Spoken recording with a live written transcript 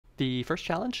The first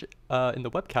challenge in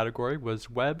the web category was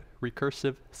Web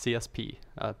Recursive-csp,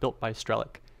 built by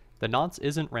Strelic. The nonce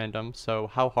isn't random, so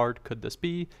how hard could this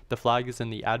be? The flag is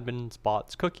in the admin's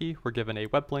bot's cookie. We're given a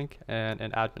web link and an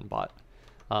admin bot.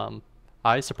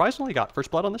 I surprisingly got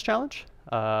first blood on this challenge.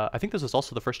 I think this was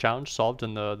also the first challenge solved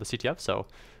in the CTF, so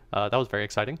that was very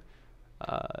exciting.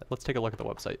 Let's take a look at the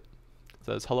website. It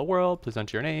says, hello world, please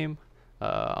enter your name.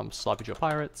 I'm Sloppy Joe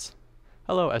Pirates.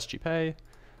 Hello SGPay.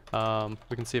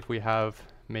 We can see if we have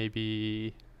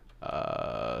maybe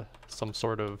some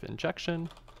sort of injection.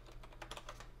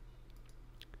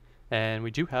 And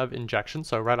we do have injection,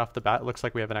 so right off the bat it looks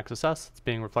like we have an XSS. It's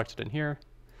being reflected in here.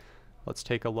 Let's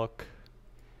take a look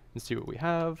and see what we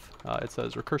have. It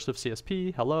says recursive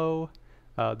CSP, hello.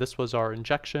 This was our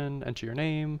injection, enter your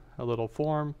name, a little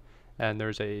form, and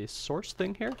there's a source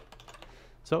thing here.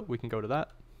 So we can go to that.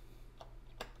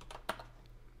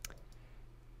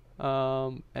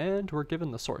 And we're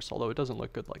given the source, although it doesn't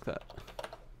look good like that.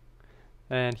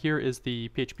 And here is the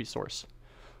PHP source.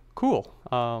 Cool.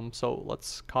 So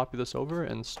let's copy this over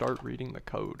and start reading the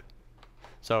code.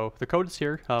 So the code is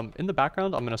here. In the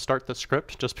background, I'm going to start the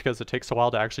script just because it takes a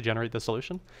while to actually generate the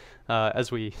solution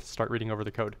as we start reading over the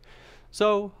code.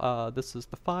 So this is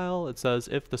the file. It says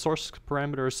if the source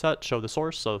parameter is set, show the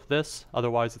source, so this.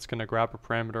 Otherwise, it's going to grab a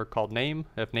parameter called name.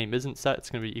 If name isn't set,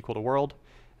 it's going to be equal to world.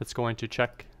 It's going to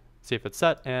check, see if it's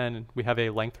set, and we have a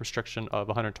length restriction of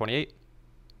 128.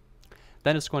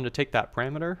 Then it's going to take that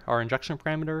parameter, our injection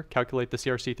parameter, calculate the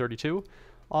CRC32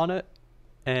 on it,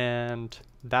 and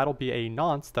that'll be a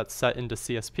nonce that's set into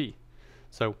CSP.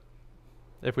 So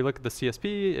if we look at the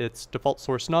CSP, it's default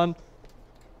source none,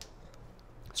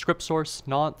 script source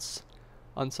nonce,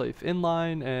 unsafe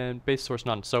inline, and base source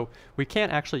none. So we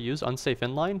can't actually use unsafe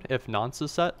inline if nonce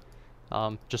is set,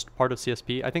 just part of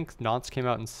CSP. I think nonce came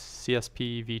out in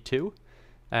CSP v2.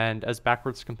 And as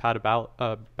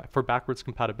for backwards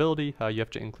compatibility, you have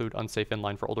to include unsafe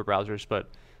inline for older browsers, but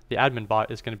the admin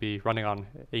bot is going to be running on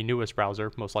a newest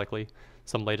browser, most likely,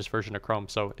 some latest version of Chrome,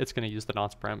 so it's going to use the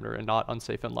nonce parameter and not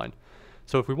unsafe inline.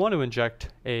 So if we want to inject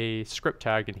a script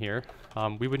tag in here,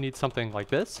 we would need something like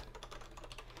this,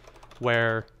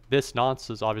 where this nonce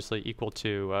is obviously equal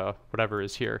to whatever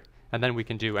is here, and then we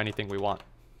can do anything we want.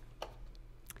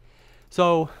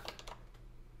 So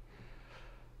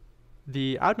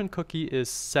the admin cookie is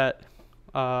set,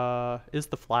 is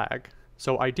the flag.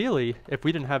 So ideally, if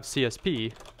we didn't have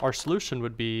CSP, our solution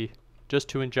would be just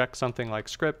to inject something like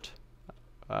script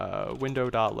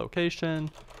window.location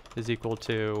is equal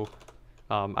to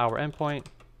our endpoint,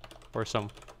 or some,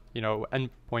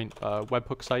 endpoint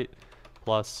webhook site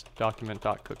plus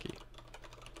document.cookie.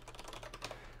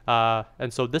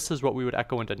 And so this is what we would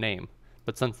echo into name.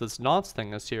 But since this nonce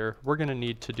thing is here, we're going to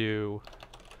need to do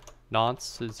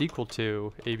nonce is equal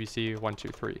to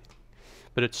abc123.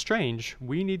 But it's strange,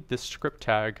 we need this script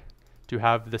tag to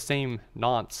have the same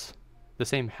nonce, the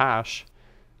same hash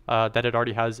that it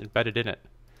already has embedded in it,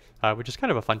 which is kind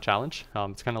of a fun challenge.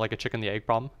 It's kind of like a chicken and the egg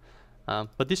problem.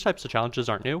 But these types of challenges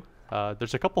aren't new.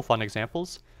 There's a couple fun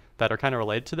examples that are kind of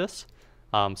related to this.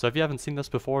 So if you haven't seen this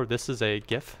before, this is a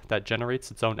GIF that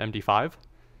generates its own MD5,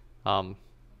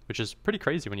 which is pretty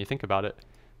crazy when you think about it.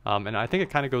 And I think it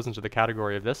kind of goes into the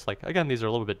category of this. Like, again, these are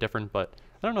a little bit different, but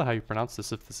I don't know how you pronounce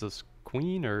this, if this is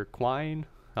Queen or Quine,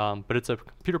 but it's a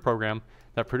computer program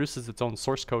that produces its own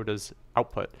source code as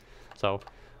output. So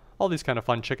all these kind of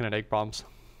fun chicken and egg problems.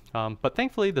 But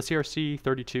thankfully, the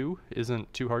CRC32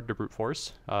 isn't too hard to brute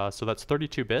force. So that's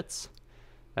 32 bits.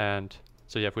 And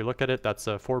so yeah, if we look at it, that's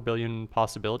 4 billion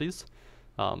possibilities.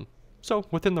 So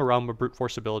within the realm of brute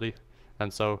force ability.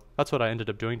 And so that's what I ended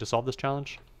up doing to solve this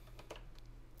challenge.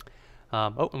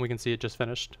 Oh, and we can see it just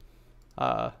finished.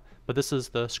 But this is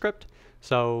the script.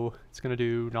 So it's going to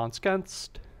do nonce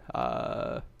against.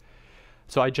 So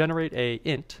I generate a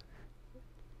int,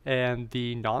 and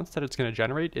the nonce that it's going to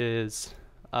generate is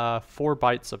 4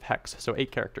 bytes of hex, so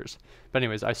 8 characters. But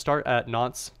anyways, I start at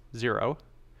nonce 0.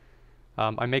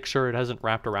 I make sure it hasn't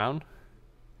wrapped around,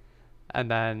 and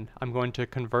then I'm going to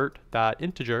convert that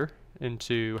integer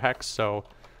into hex. So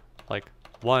like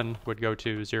 1 would go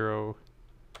to 0,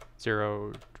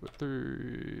 0,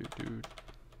 3,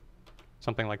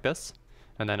 something like this,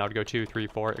 and then I would go 2, 3,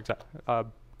 4,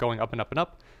 going up and up and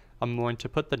up. I'm going to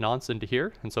put the nonce into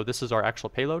here, and so this is our actual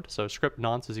payload. So script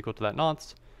nonce is equal to that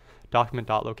nonce,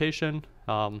 document.location.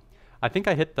 I think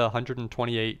I hit the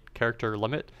 128 character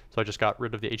limit, so I just got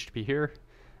rid of the HTTP here,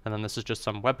 and then this is just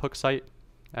some webhook site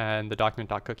and the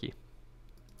document.cookie.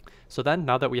 So then,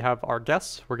 now that we have our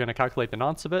guess, we're going to calculate the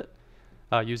nonce of it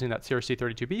using that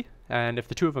CRC32B, and if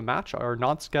the two of them match, our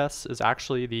nonce guess is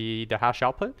actually the hash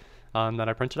output that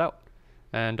I printed out.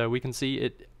 And we can see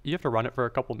it, you have to run it for a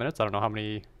couple minutes. I don't know how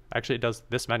many, actually it does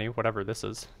this many, whatever this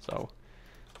is. So,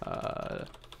 how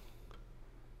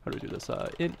do we do this?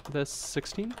 Int this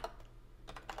 16.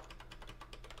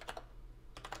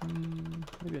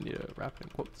 Maybe I need to wrap it in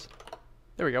quotes.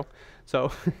 There we go.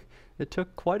 So it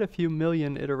took quite a few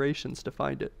million iterations to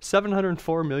find it.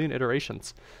 704 million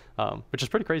iterations, which is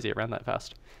pretty crazy. It ran that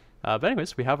fast. But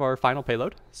anyways, we have our final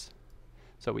payload.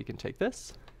 So we can take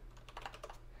this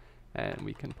and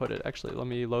we can put it, actually, let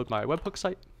me load my webhook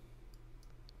site.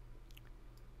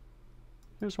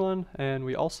 Here's one, and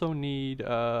we also need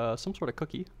some sort of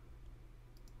cookie. Do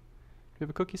we have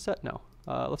a cookie set? No.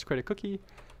 Let's create a cookie.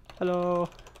 Hello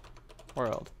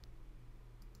world.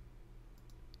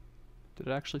 Did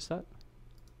it actually set?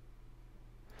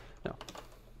 No.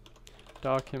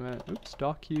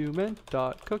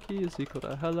 Document.cookie is equal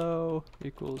to hello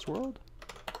equals world.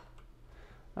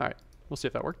 Alright, we'll see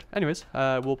if that worked. Anyways,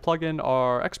 we'll plug in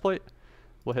our exploit.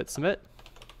 We'll hit submit.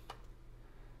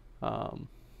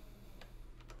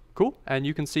 Cool, and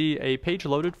you can see a page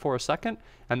loaded for a second,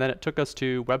 and then it took us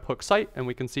to webhook site, and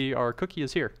we can see our cookie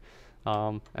is here.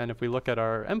 And if we look at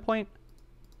our endpoint,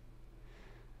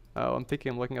 oh, I'm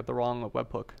thinking I'm looking at the wrong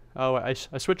webhook. Oh, I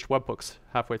switched webhooks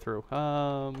halfway through.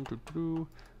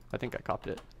 I think I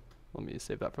copied it. Let me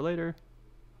save that for later.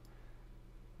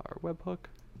 Our webhook.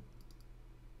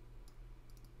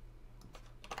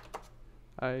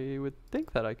 I would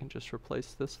think that I can just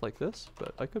replace this like this,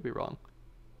 but I could be wrong.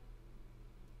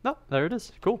 No, there it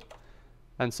is. Cool.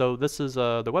 And so this is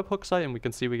the webhook site, and we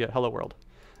can see we get hello world.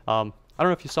 I don't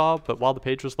know if you saw, but while the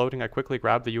page was loading, I quickly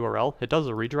grabbed the URL. It does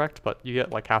a redirect, but you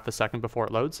get like half a second before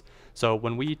it loads. So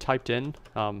when we typed in,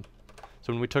 so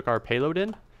when we took our payload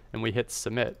in and we hit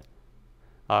submit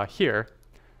here,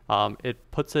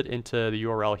 it puts it into the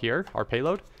URL here, our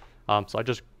payload. So I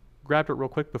just grabbed it real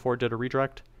quick before it did a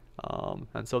redirect.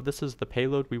 And so this is the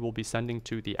payload we will be sending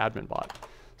to the admin bot.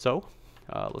 So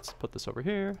let's put this over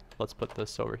here. Let's put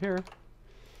this over here.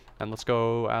 And let's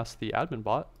go ask the admin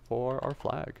bot for our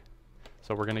flag.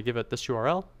 So we're going to give it this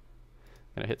URL.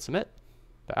 Going to hit submit.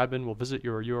 The admin will visit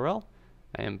your URL,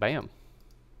 and bam.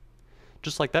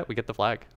 Just like that, we get the flag.